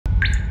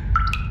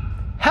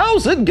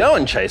How's it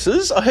going,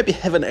 chasers? I hope you're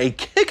having a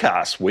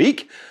kick-ass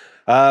week.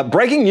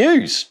 Breaking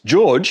news,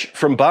 Geoge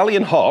from Barley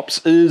and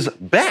Hops is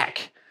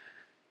back.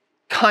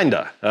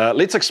 Kinda.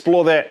 Let's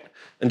explore that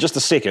in just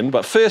a second,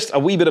 but first a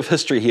wee bit of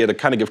history here to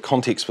kind of give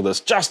context for this,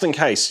 just in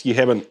case you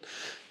haven't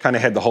kind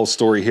of had the whole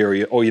story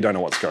here or you don't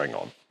know what's going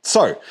on.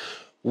 So,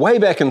 way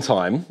back in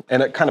time,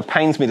 and it kind of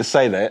pains me to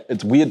say that,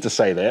 it's weird to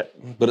say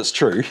that, but it's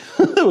true,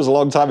 it was a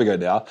long time ago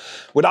now,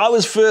 when I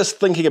was first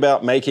thinking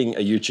about making a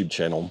YouTube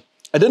channel,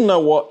 I didn't know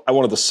what I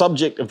wanted the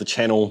subject of the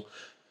channel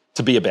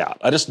to be about.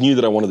 I just knew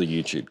that I wanted a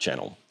YouTube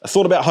channel. I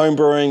thought about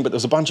homebrewing, but there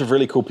was a bunch of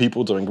really cool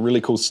people doing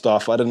really cool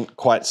stuff. I didn't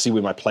quite see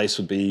where my place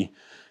would be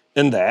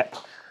in that.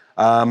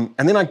 And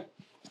then I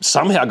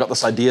somehow got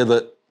this idea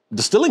that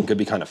distilling could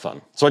be kind of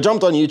fun. So I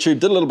jumped on YouTube,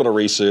 did a little bit of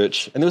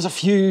research, and there was a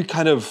few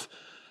kind of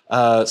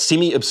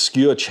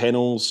semi-obscure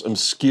channels,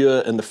 obscure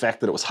in the fact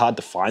that it was hard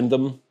to find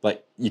them.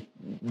 Like,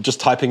 just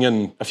typing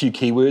in a few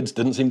keywords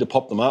didn't seem to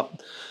pop them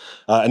up.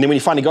 And then when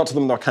you finally got to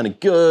them, they were kind of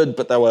good,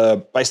 but they were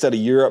based out of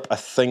Europe, I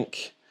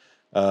think,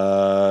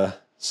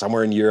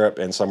 somewhere in Europe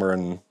and somewhere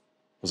in,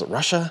 was it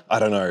Russia? I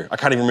don't know. I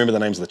can't even remember the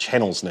names of the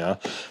channels now.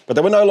 But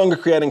they were no longer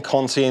creating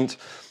content.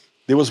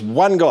 There was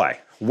one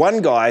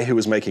guy who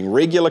was making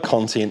regular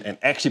content and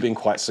actually being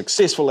quite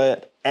successful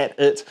at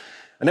it,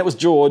 and that was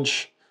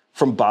Geoge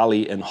from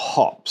Barley and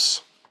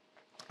Hops.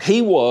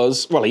 He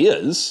was, well, he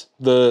is,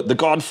 the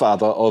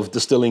godfather of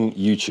distilling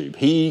YouTube.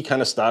 He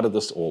kind of started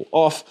this all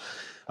off.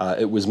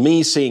 It was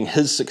me seeing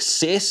his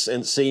success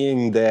and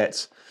seeing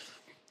that,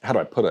 how do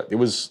I put it? There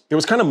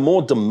was kind of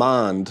more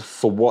demand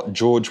for what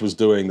Geoge was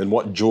doing than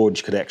what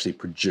Geoge could actually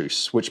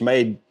produce, which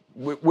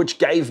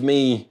gave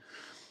me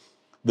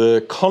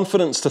the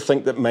confidence to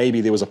think that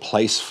maybe there was a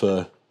place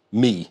for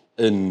me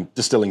in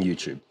distilling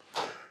YouTube.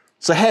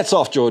 So hats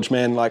off, Geoge,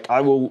 man. Like,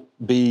 I will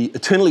be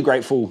eternally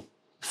grateful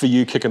for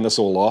you kicking this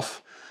all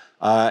off.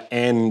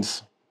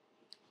 And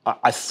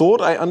I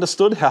thought I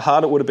understood how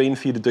hard it would have been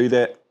for you to do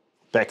that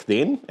back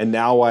then, and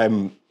now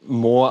I'm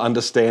more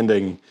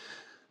understanding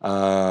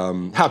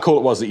how cool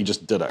it was that you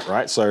just did it,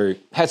 right? So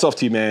hats off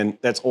to you, man.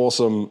 That's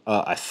awesome.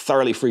 I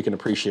thoroughly freaking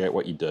appreciate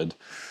what you did.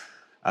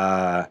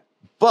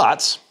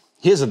 But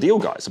here's the deal,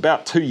 guys.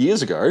 About 2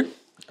 years ago,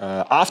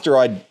 after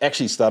I'd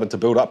actually started to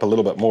build up a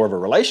little bit more of a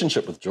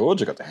relationship with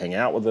Geoge, I got to hang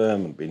out with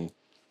him and been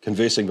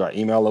conversing by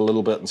email a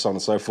little bit and so on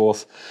and so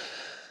forth,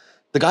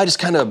 the guy just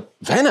kind of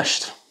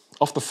vanished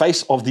off the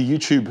face of the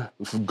YouTube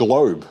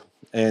globe.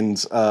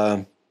 And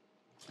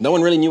no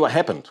one really knew what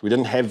happened. We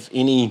didn't have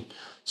any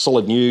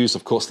solid news.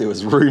 Of course, there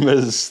was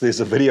rumors.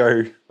 There's a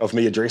video of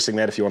me addressing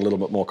that if you want a little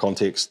bit more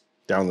context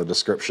down in the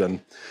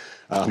description.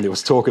 There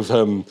was talk of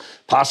him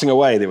passing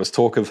away. There was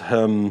talk of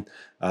him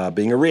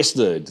being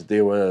arrested.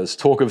 There was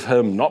talk of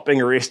him not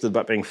being arrested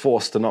but being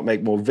forced to not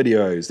make more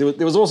videos.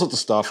 There was all sorts of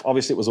stuff.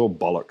 Obviously, it was all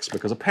bollocks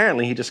because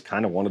apparently he just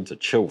kind of wanted to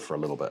chill for a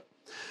little bit.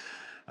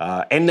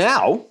 And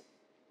now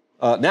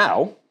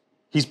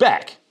he's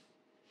back.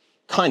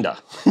 Kinda.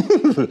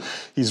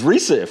 He's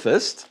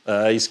resurfaced.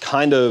 He's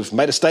kind of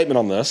made a statement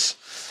on this.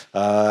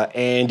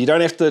 And you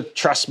don't have to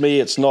trust me.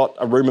 It's not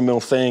a rumor mill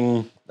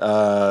thing.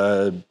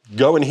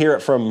 Go and hear it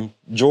from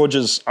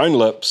George's own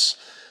lips.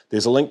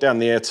 There's a link down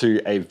there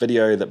to a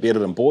video that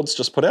Bearded and Boards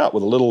just put out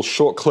with a little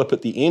short clip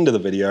at the end of the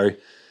video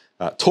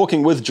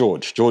talking with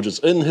Geoge. Geoge is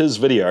in his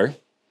video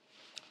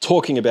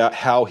talking about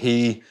how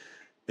he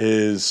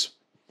is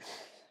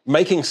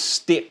making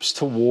steps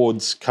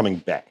towards coming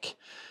back.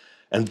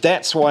 And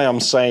that's why I'm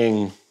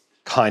saying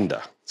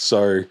kinda.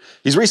 So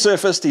he's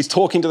resurfaced, he's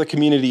talking to the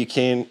community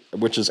again,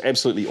 which is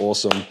absolutely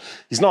awesome.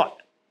 He's not,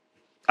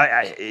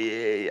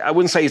 I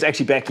wouldn't say he's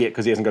actually back yet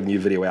because he hasn't got a new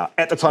video out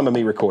at the time of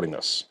me recording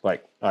this.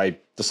 Like, I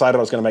decided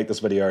I was gonna make this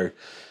video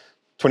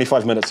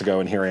 25 minutes ago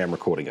and here I am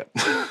recording it.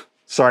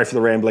 Sorry for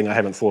the rambling, I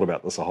haven't thought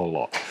about this a whole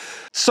lot.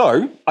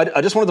 So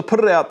I just wanted to put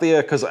it out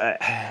there because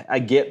I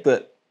get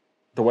that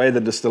the way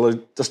the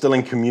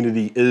distilling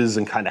community is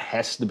and kind of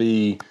has to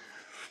be,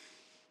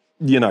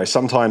 you know,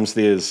 sometimes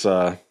there's,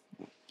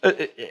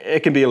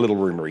 it can be a little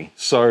rumory.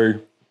 So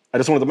I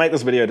just wanted to make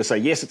this video to say,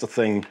 yes, it's a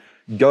thing.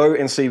 Go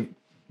and see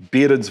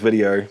Bearded's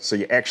video so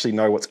you actually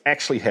know what's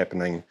actually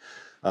happening.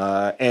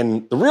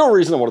 And the real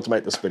reason I wanted to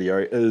make this video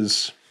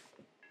is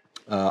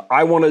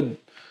I wanted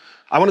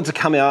to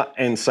come out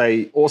and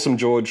say, awesome,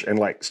 Geoge, and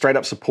like straight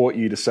up support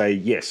you to say,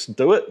 yes,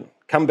 do it,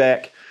 come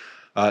back,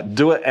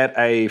 do it at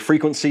a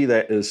frequency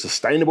that is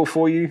sustainable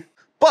for you.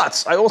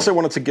 But I also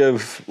wanted to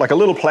give like a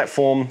little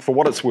platform for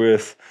what it's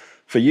worth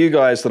for you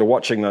guys that are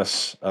watching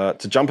this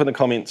to jump in the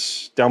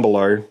comments down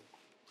below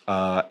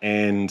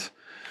and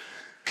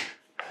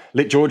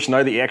let Geoge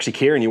know that you actually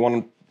care and you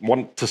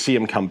want to see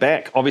him come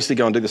back. Obviously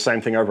go and do the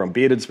same thing over on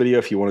Bearded's video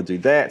if you want to do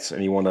that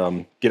and you want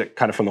to get it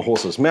kind of from the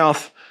horse's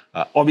mouth.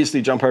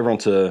 Obviously jump over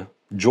onto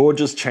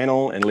George's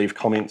channel and leave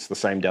comments the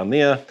same down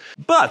there.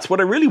 But what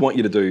I really want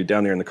you to do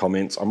down there in the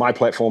comments on my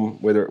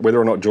platform, whether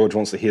or not Geoge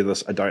wants to hear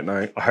this, I don't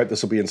know. I hope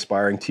this will be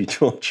inspiring to you,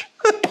 Geoge.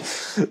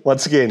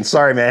 Once again,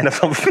 sorry, man,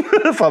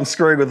 if I'm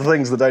screwing with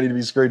things that don't need to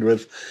be screwed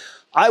with.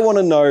 I want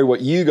to know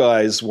what you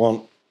guys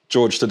want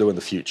Geoge to do in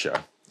the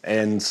future.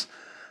 And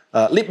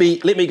let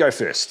me go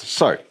first.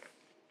 So,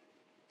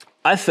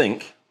 I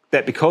think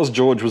that because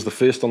George was the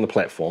first on the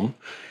platform,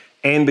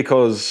 and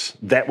because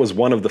that was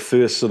one of the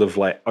first sort of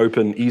like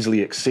open,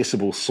 easily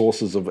accessible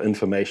sources of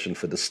information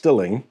for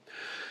distilling,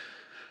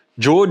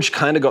 George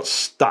kind of got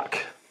stuck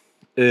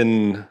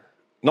in,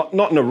 not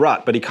in a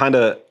rut, but he kind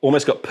of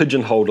almost got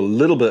pigeonholed a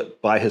little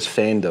bit by his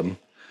fandom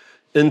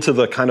into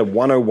the kind of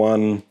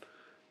 101,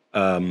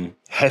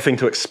 having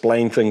to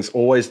explain things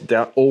always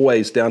down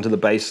to the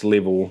base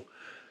level,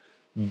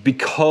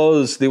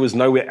 because there was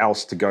nowhere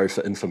else to go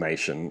for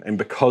information and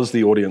because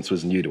the audience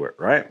was new to it,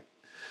 right?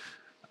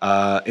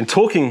 In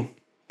talking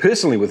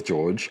personally with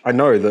George, I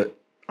know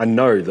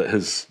that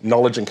his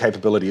knowledge and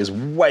capability is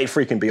way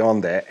freaking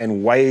beyond that,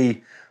 and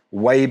way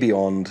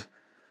beyond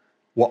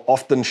what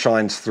often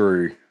shines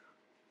through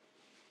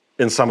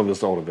in some of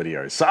his older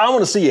videos. So I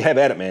want to see you have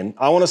at it, man.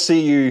 I want to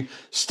see you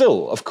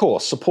still, of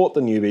course, support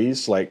the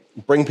newbies, like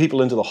bring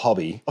people into the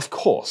hobby, of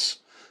course.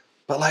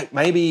 But like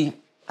maybe,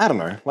 I don't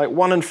know, like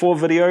 1 in 4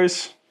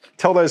 videos,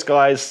 tell those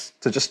guys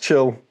to just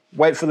chill,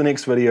 wait for the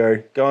next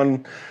video, go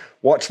and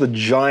watch the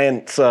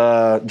giant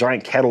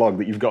catalog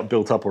that you've got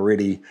built up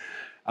already,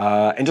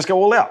 and just go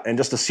all out and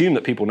just assume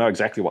that people know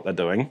exactly what they're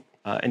doing,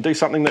 and do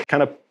something that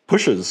kind of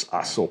pushes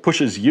us or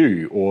pushes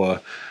you or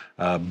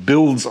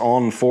builds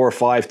on 4 or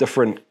 5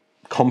 different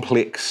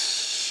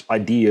complex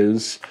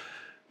ideas,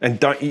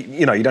 and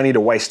you don't need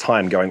to waste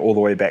time going all the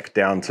way back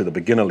down to the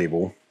beginner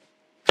level.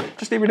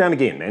 Just every now and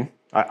again, man.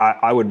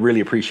 I would really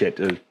appreciate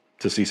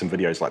to see some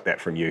videos like that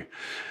from you.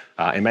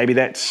 And maybe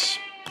that's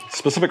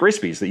specific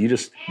recipes that you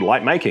just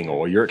like making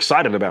or you're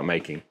excited about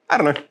making. I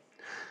don't know.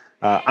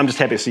 I'm just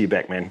happy to see you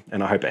back, man,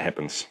 and I hope it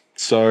happens.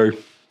 So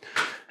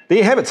there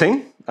you have it,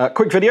 team.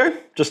 Quick video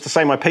just to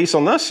say my piece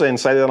on this and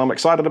say that I'm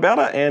excited about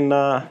it, and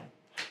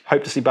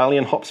hope to see Barley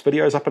and Hops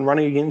videos up and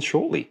running again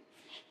shortly.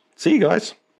 See you guys.